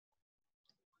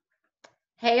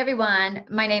Hey everyone,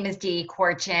 my name is Dee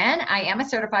Corchin. I am a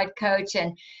certified coach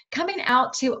and coming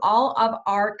out to all of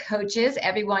our coaches,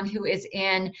 everyone who is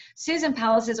in Susan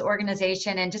Palace's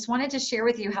organization, and just wanted to share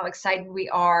with you how excited we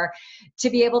are to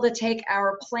be able to take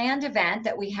our planned event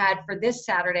that we had for this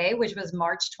Saturday, which was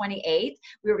March 28th.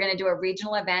 We were going to do a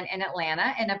regional event in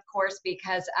Atlanta. And of course,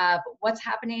 because of what's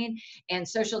happening and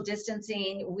social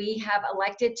distancing, we have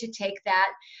elected to take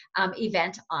that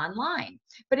event online.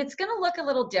 But it's going to look a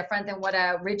little different than what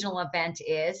a original event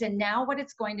is. And now what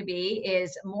it's going to be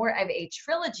is more of a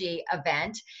trilogy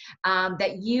event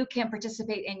that you can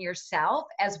participate in yourself,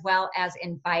 as well as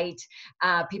invite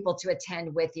people to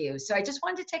attend with you. So I just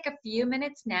wanted to take a few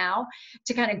minutes now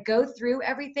to kind of go through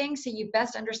everything so you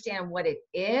best understand what it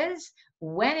is,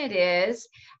 when it is,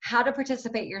 how to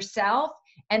participate yourself,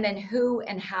 and then who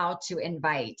and how to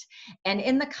invite. And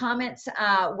in the comments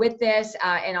with this,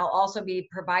 and I'll also be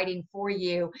providing for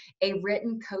you a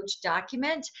written coach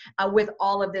document with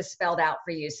all of this spelled out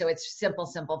for you. So it's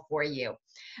simple for you.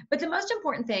 But the most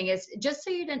important thing is just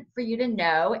for you to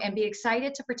know and be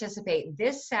excited to participate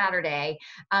this Saturday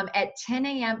at 10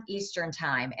 a.m. Eastern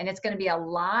time. And it's going to be a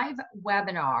live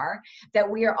webinar that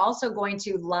we are also going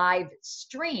to live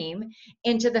stream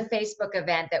into the Facebook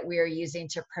event that we are using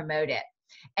to promote it.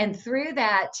 And through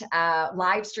that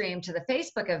live stream to the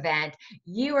Facebook event,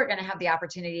 you are going to have the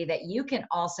opportunity that you can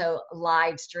also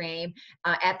live stream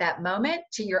at that moment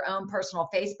to your own personal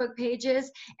Facebook pages.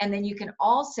 And then you can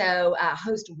also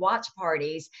host watch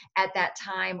parties at that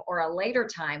time or a later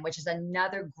time, which is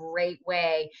another great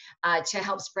way to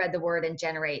help spread the word and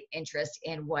generate interest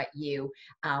in what you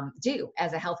do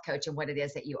as a health coach and what it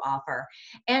is that you offer.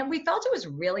 And we felt it was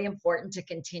really important to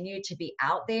continue to be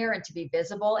out there and to be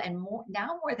visible, and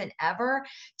now more than ever,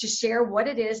 to share what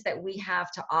it is that we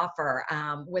have to offer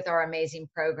with our amazing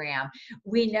program.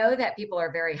 We know that people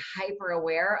are very hyper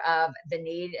aware of the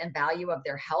need and value of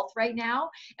their health right now.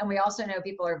 And we also know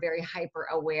people are very hyper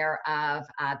aware of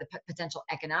the potential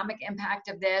economic impact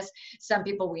of this. Some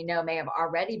people we know may have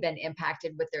already been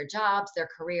impacted with their jobs, their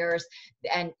careers,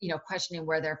 and questioning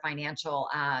where their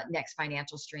next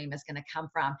financial stream is going to come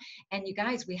from. And you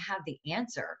guys, we have the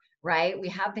answer. Right? We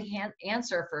have the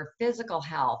answer for physical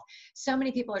health. So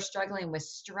many people are struggling with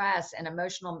stress and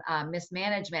emotional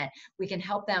mismanagement. We can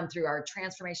help them through our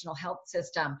transformational health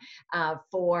system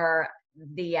for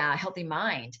the healthy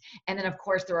mind. And then of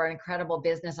course, through our incredible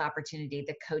business opportunity,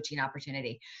 the coaching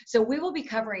opportunity. So we will be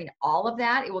covering all of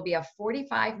that. It will be a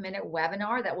 45-minute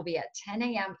webinar that will be at 10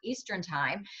 a.m. Eastern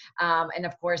time. And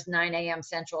of course, 9 a.m.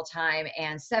 Central time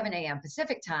and 7 a.m.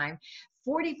 Pacific time.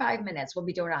 45 minutes. We'll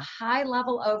be doing a high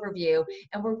level overview,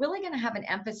 and we're really going to have an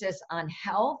emphasis on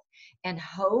health and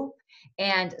hope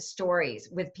and stories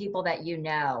with people that you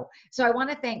know. So I want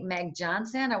to thank Meg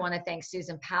Johnson. I want to thank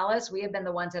Susan Palace. We have been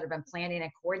the ones that have been planning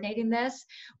and coordinating this.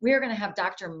 We are going to have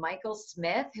Dr. Michael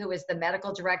Smith, who is the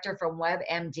medical director from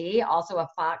WebMD, also a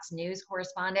Fox News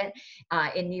correspondent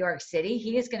in New York City.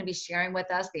 He is going to be sharing with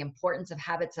us the importance of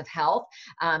habits of health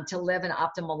to live an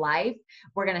optimal life.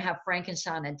 We're going to have Frank and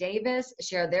Shauna Davis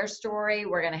share their story.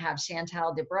 We're going to have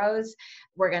Chantal DeBrose.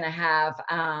 We're going to have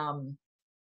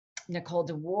Nicole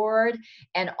DeWard,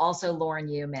 and also Lauren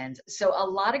Humans. So a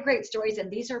lot of great stories,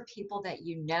 and these are people that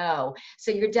you know.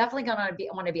 So you're definitely going to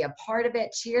want to be a part of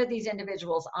it, cheer these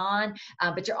individuals on,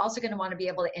 but you're also going to want to be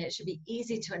able to, and it should be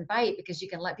easy to invite because you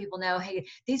can let people know, hey,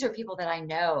 these are people that I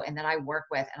know and that I work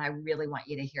with, and I really want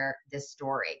you to hear this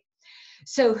story.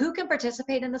 So who can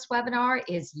participate in this webinar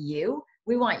is you.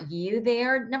 We want you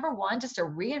there. Number one, just to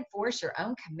reinforce your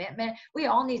own commitment. We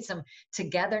all need some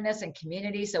togetherness and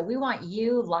community. So we want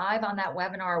you live on that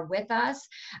webinar with us.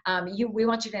 We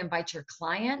want you to invite your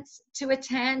clients to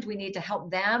attend. We need to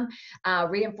help them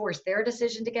reinforce their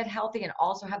decision to get healthy and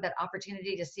also have that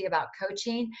opportunity to see about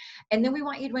coaching. And then we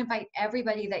want you to invite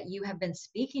everybody that you have been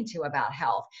speaking to about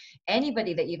health,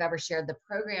 anybody that you've ever shared the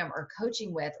program or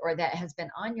coaching with, or that has been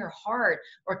on your heart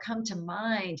or come to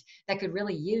mind that could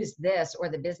really use this or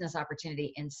the business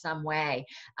opportunity in some way.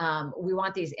 We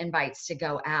want these invites to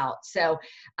go out. So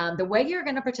the way you're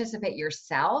going to participate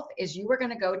yourself is you are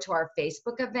going to go to our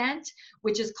Facebook event,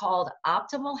 which is called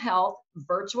Optimal Health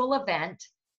Virtual Event,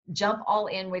 Jump All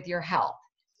In with Your Health.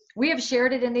 We have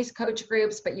shared it in these coach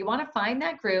groups, but you want to find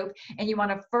that group and you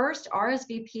want to first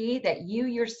RSVP that you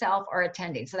yourself are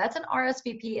attending. So that's an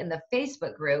RSVP in the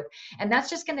Facebook group, and that's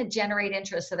just going to generate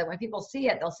interest so that when people see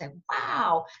it, they'll say,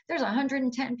 wow, there's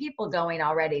 110 people going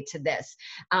already to this.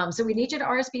 So we need you to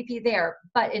RSVP there.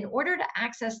 But in order to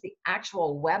access the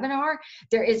actual webinar,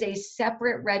 there is a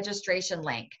separate registration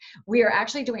link. We are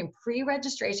actually doing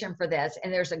pre-registration for this,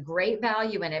 and there's a great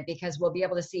value in it because we'll be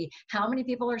able to see how many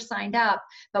people are signed up,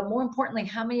 but but more importantly,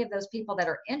 how many of those people that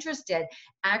are interested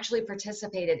actually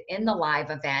participated in the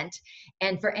live event.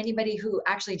 And for anybody who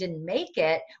actually didn't make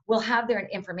it, we'll have their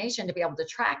information to be able to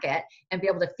track it and be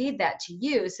able to feed that to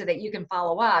you so that you can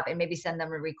follow up and maybe send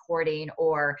them a recording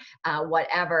or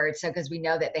whatever. So, because we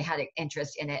know that they had an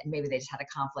interest in it and maybe they just had a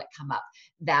conflict come up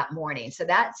that morning. So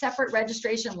that separate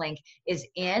registration link is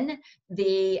in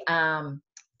the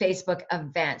Facebook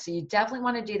event. So you definitely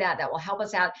want to do that. That will help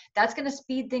us out. That's going to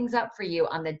speed things up for you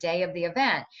on the day of the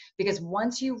event, because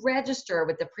once you register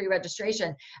with the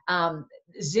pre-registration,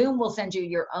 Zoom will send you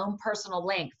your own personal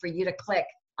link for you to click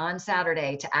on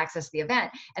Saturday to access the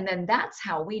event. And then that's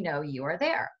how we know you are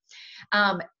there.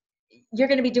 You're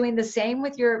going to be doing the same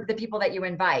with the people that you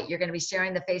invite. You're going to be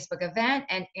sharing the Facebook event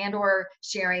and or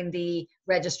sharing the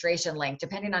registration link,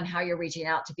 depending on how you're reaching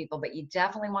out to people. But you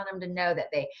definitely want them to know that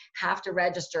they have to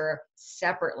register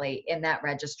separately in that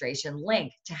registration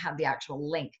link to have the actual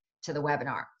link to the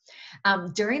webinar.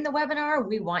 During the webinar,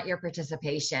 we want your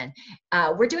participation.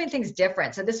 We're doing things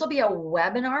different. So this will be a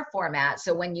webinar format.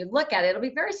 So when you look at it, it'll be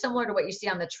very similar to what you see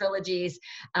on the trilogies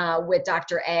with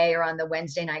Dr. A or on the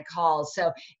Wednesday night calls.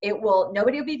 So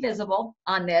nobody will be visible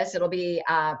on this. It'll be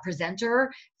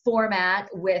presenter format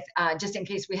with, just in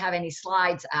case we have any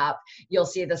slides up, you'll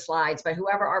see the slides, but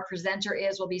whoever our presenter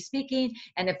is will be speaking,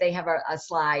 and if they have a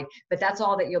slide, but that's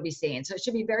all that you'll be seeing. So it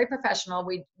should be very professional.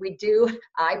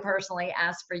 I personally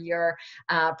ask for your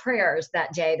prayers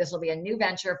that day. This will be a new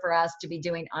venture for us to be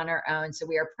doing on our own. So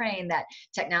we are praying that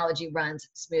technology runs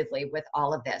smoothly with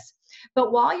all of this.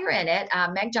 But while you're in it,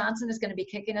 Meg Johnson is going to be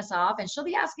kicking us off, and she'll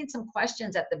be asking some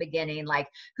questions at the beginning, like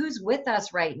who's with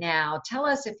us right now? Tell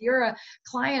us if you're a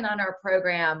client on our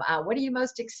program, what are you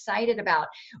most excited about?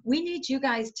 We need you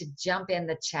guys to jump in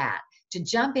the chat, to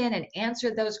jump in and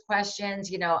answer those questions.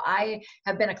 You know, I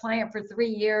have been a client for 3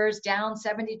 years, down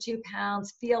 72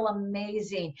 pounds, feel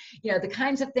amazing. You know, the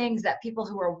kinds of things that people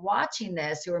who are watching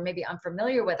this, who are maybe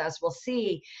unfamiliar with us, will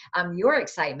see your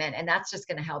excitement, and that's just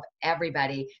going to help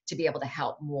everybody to be able to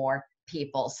help more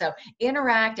people. So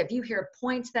interact. If you hear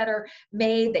points that are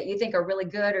made that you think are really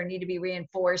good or need to be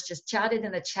reinforced, just chat it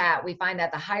in the chat. We find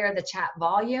that the higher the chat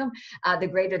volume, the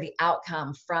greater the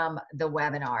outcome from the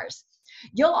webinars.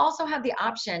 You'll also have the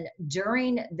option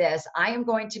during this, I am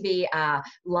going to be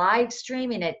live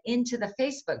streaming it into the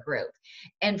Facebook group.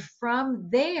 And from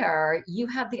there, you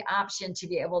have the option to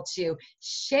be able to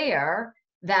share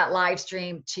that live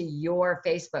stream to your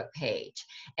Facebook page.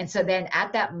 And so then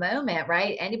at that moment,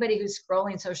 right, anybody who's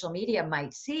scrolling social media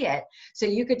might see it. So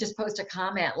you could just post a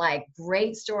comment like,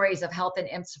 great stories of health and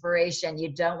inspiration.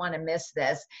 You don't want to miss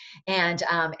this. And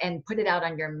put it out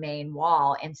on your main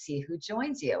wall and see who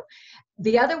joins you.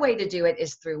 The other way to do it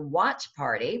is through Watch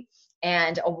Party.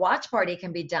 And a watch party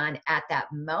can be done at that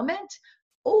moment,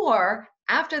 or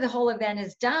after the whole event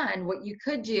is done, what you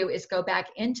could do is go back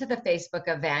into the Facebook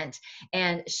event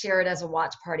and share it as a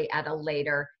watch party at a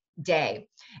later day.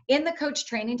 In the coach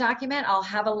training document, I'll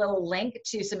have a little link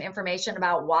to some information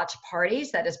about watch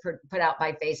parties that is put out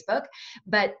by Facebook,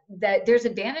 but there's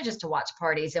advantages to watch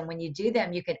parties. And when you do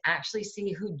them, you can actually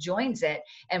see who joins it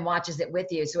and watches it with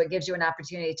you. So it gives you an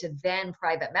opportunity to then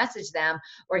private message them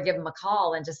or give them a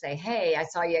call and just say, hey, I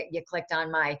saw you clicked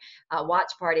on my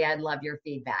watch party. I'd love your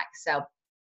feedback. So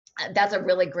that's a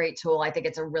really great tool. I think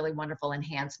it's a really wonderful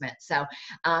enhancement. So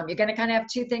you're going to kind of have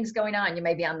two things going on. You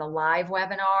may be on the live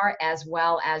webinar as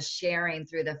well as sharing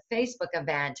through the Facebook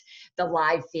event, the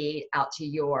live feed out to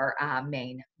your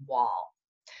main wall.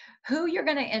 Who you're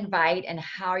going to invite and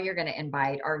how you're going to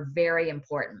invite are very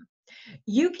important.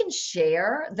 You can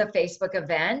share the Facebook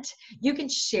event. You can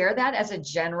share that as a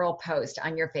general post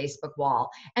on your Facebook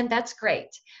wall, and that's great.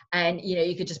 And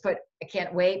you could just put, I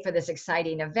can't wait for this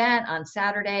exciting event on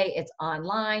Saturday. It's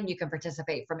online. You can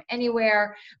participate from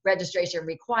anywhere. Registration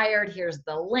required. Here's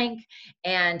the link,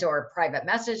 and or private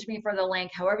message me for the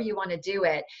link, however you want to do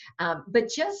it. But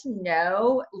just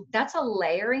know that's a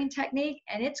layering technique,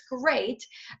 and it's great,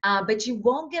 but you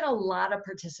won't get a lot of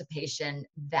participation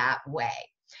that way.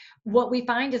 What we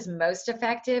find is most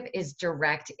effective is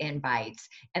direct invites.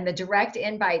 And the direct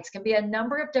invites can be a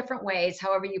number of different ways,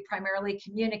 however you primarily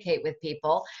communicate with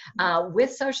people.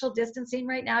 With social distancing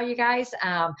right now, you guys,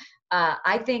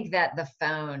 I think that the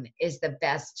phone is the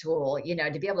best tool,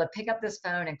 to be able to pick up this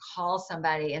phone and call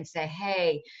somebody and say,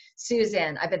 hey,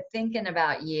 Susan, I've been thinking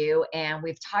about you, and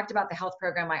we've talked about the health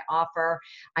program I offer.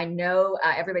 I know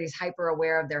everybody's hyper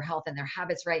aware of their health and their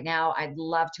habits right now. I'd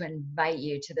love to invite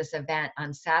you to this event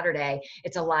on Saturday.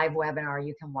 It's a live webinar.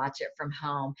 You can watch it from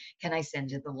home. Can I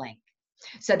send you the link?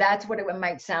 So that's what it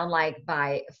might sound like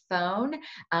by phone.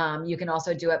 You can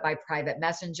also do it by private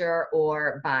messenger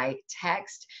or by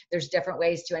text. There's different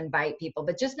ways to invite people,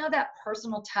 but just know that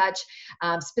personal touch,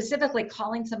 specifically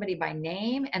calling somebody by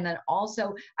name, and then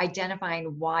also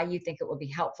identifying why you think it will be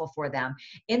helpful for them.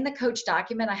 In the coach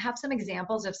document, I have some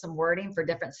examples of some wording for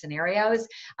different scenarios.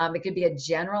 It could be a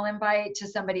general invite to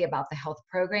somebody about the health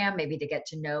program, maybe to get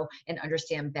to know and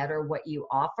understand better what you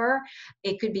offer.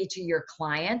 It could be to your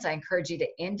clients. I encourage you to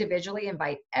individually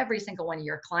invite every single one of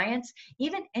your clients,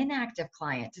 even inactive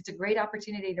clients. It's a great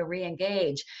opportunity to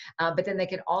re-engage, but then they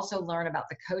can also learn about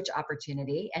the coach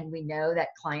opportunity. And we know that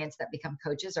clients that become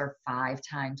coaches are 5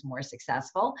 times more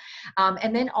successful.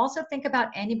 And then also think about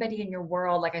anybody in your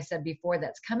world, like I said before,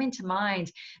 that's coming to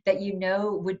mind that you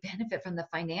know would benefit from the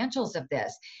financials of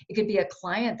this. It could be a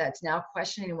client that's now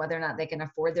questioning whether or not they can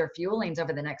afford their fuelings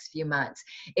over the next few months.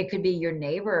 It could be your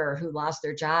neighbor who lost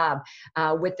their job.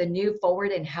 With the new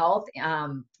Forward in Health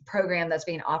program that's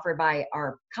being offered by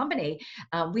our company,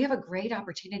 we have a great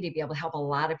opportunity to be able to help a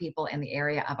lot of people in the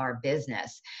area of our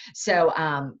business. So,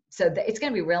 it's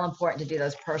going to be real important to do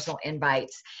those personal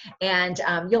invites. And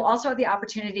you'll also have the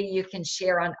opportunity, you can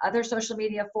share on other social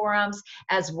media forums,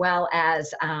 as well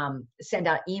as send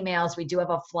out emails. We do have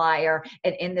a flyer,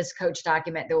 and in this coach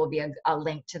document, there will be a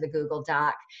link to the Google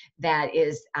Doc that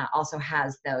is also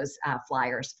has those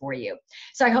flyers for you.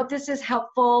 So I hope this is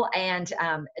helpful, and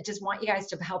I just want you guys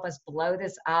to help us blow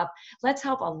this up. Let's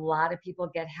help a lot of people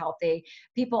get healthy.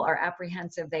 People are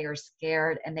apprehensive, they are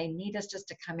scared, and they need us just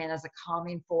to come in as a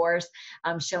calming force,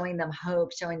 showing them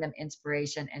hope, showing them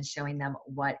inspiration, and showing them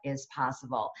what is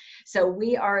possible. So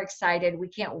we are excited. We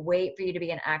can't wait for you to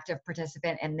be an active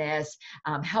participant in this.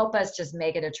 Help us just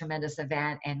make it a tremendous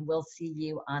event, and we'll see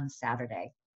you on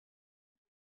Saturday.